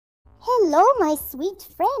Hello my sweet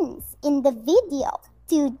friends. In the video,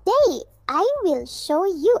 today I will show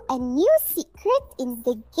you a new secret in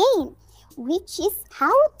the game, which is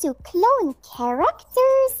how to clone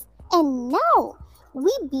characters. And now,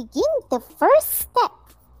 we begin the first step.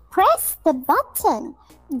 Press the button.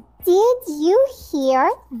 Did you hear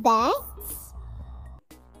that?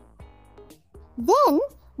 Then,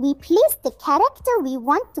 we place the character we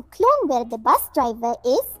want to clone where the bus driver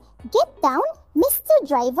is. Get down, Mr.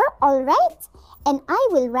 Driver, alright? And I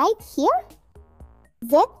will write here,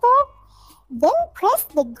 Zeto. Then press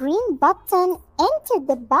the green button, enter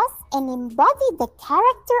the bus and embody the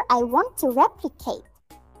character I want to replicate.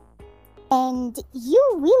 And you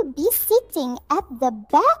will be sitting at the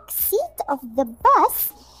back seat of the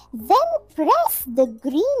bus. Then press the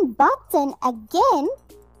green button again.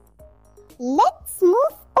 Let's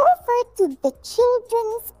move over to the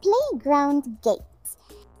children's playground gate.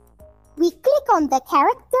 We click on the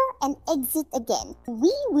character and exit again.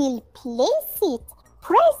 We will place it.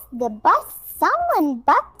 Press the bus summon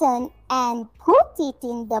button and put it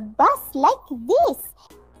in the bus like this.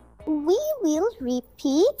 We will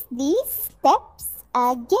repeat these steps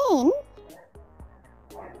again.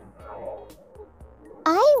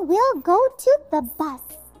 I will go to the bus.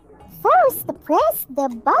 First, press the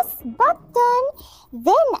bus button.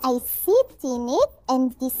 Then I sit in it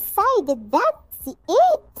and decide that's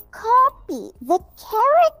it. Copy the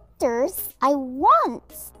characters I want.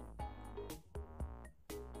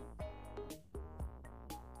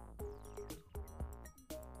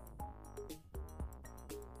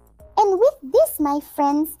 And with this, my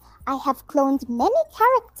friends, I have cloned many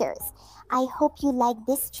characters. I hope you like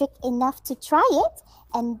this trick enough to try it.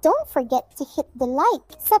 And don't forget to hit the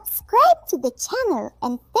like, subscribe to the channel,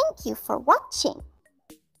 and thank you for watching.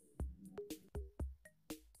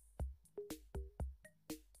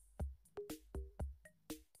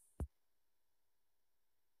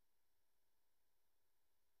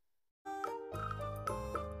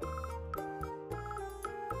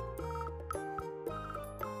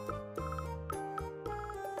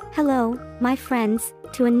 Hello, my friends,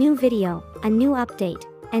 to a new video, a new update,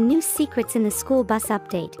 and new secrets in the school bus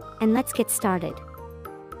update, and let's get started.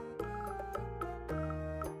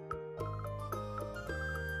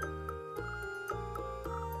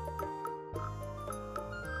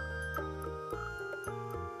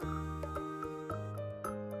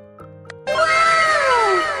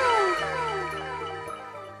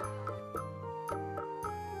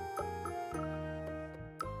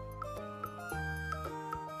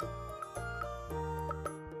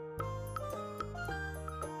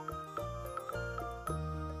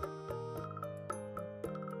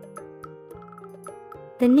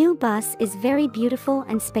 The new bus is very beautiful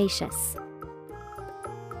and spacious.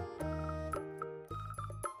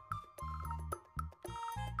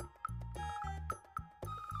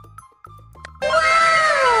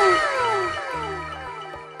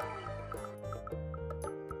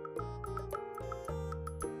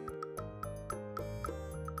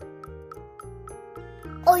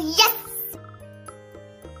 Oh yes!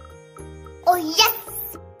 Oh yes!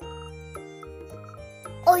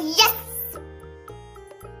 Oh yes!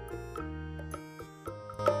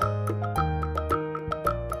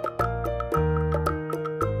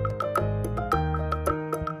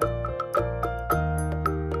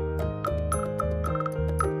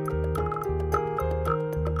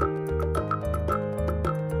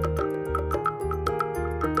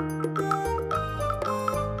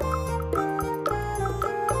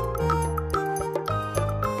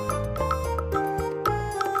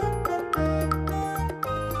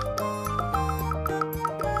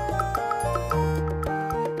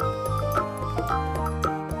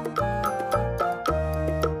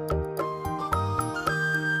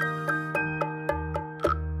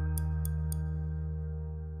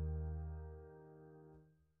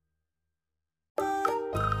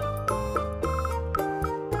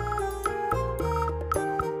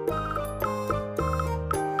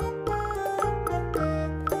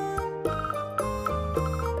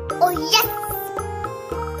 Oh yes!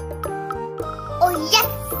 Oh yes!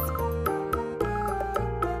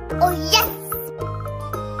 Oh yes!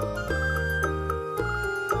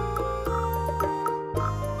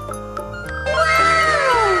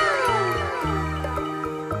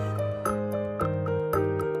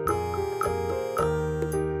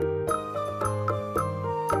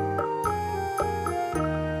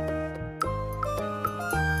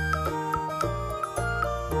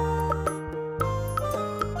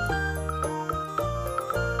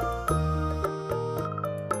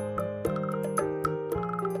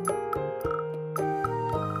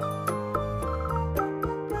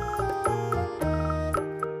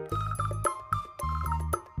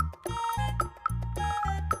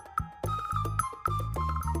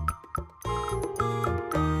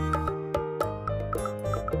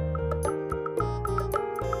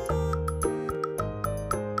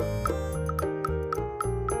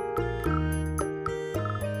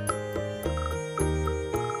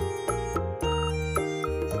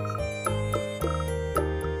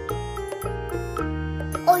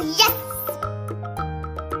 yes!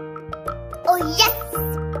 Oh yes!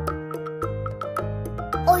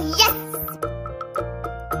 Oh yes!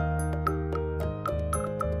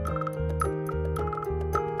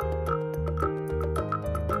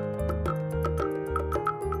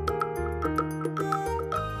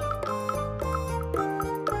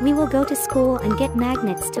 We will go to school and get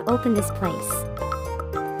magnets to open this place.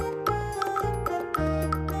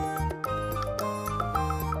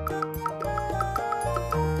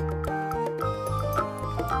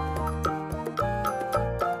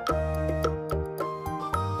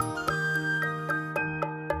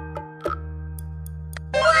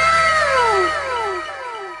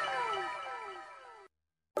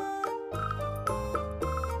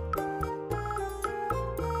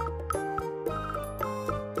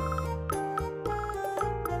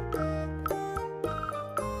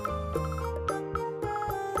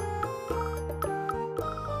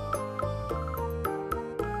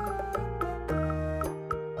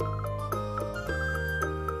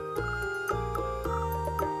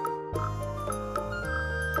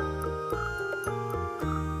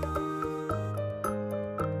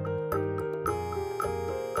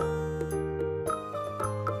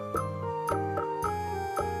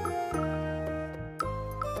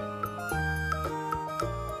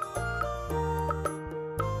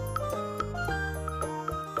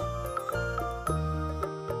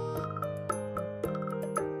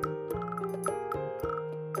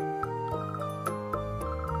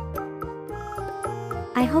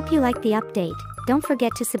 I hope you liked the update. Don't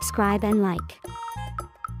forget to subscribe and like.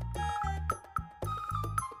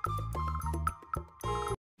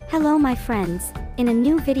 Hello my friends, in a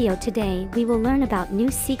new video today we will learn about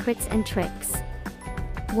new secrets and tricks.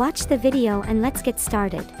 Watch the video and let's get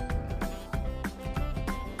started.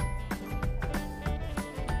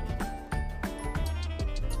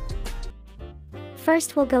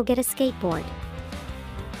 First we'll go get a skateboard.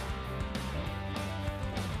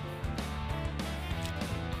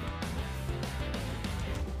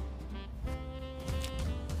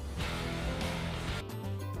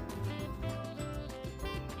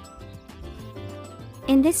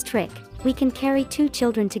 In this trick, we can carry two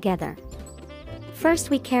children together. First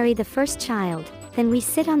we carry the first child, then we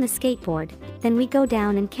sit on the skateboard, then we go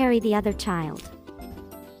down and carry the other child.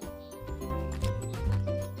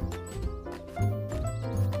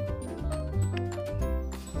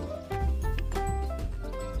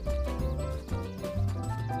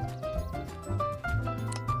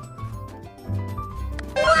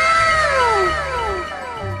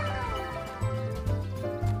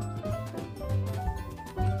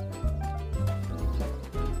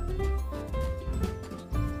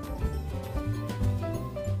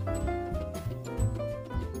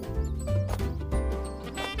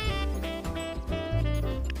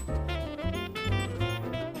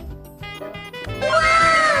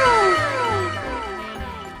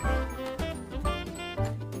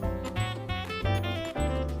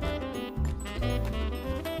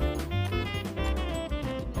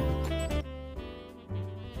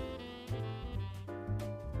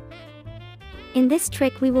 In this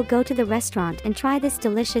trick we will go to the restaurant and try this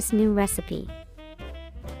delicious new recipe.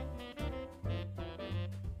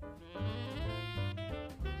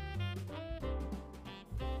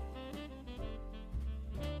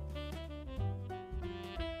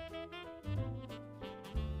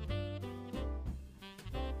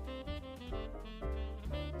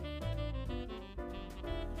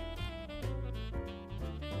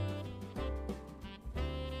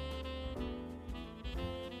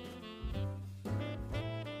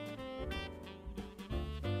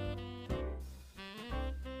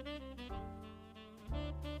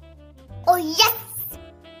 Oh yes!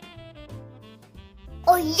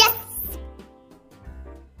 Oh yes!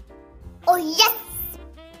 Oh yes!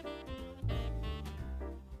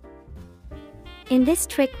 In this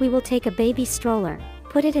trick we will take a baby stroller,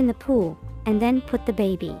 put it in the pool, and then put the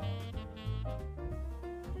baby.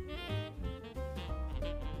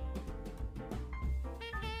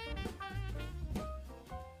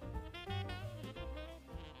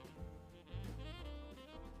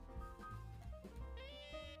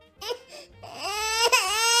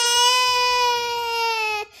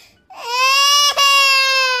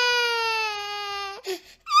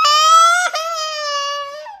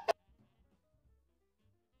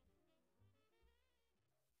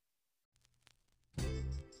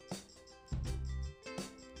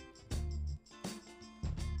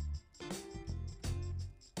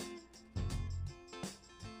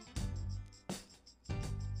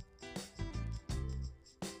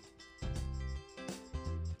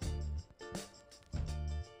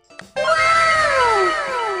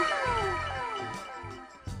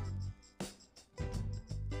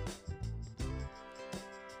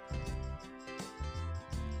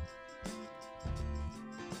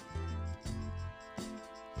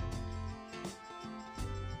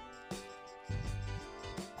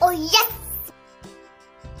 Oh yes!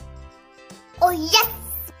 Oh yes!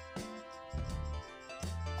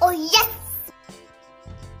 Oh yes!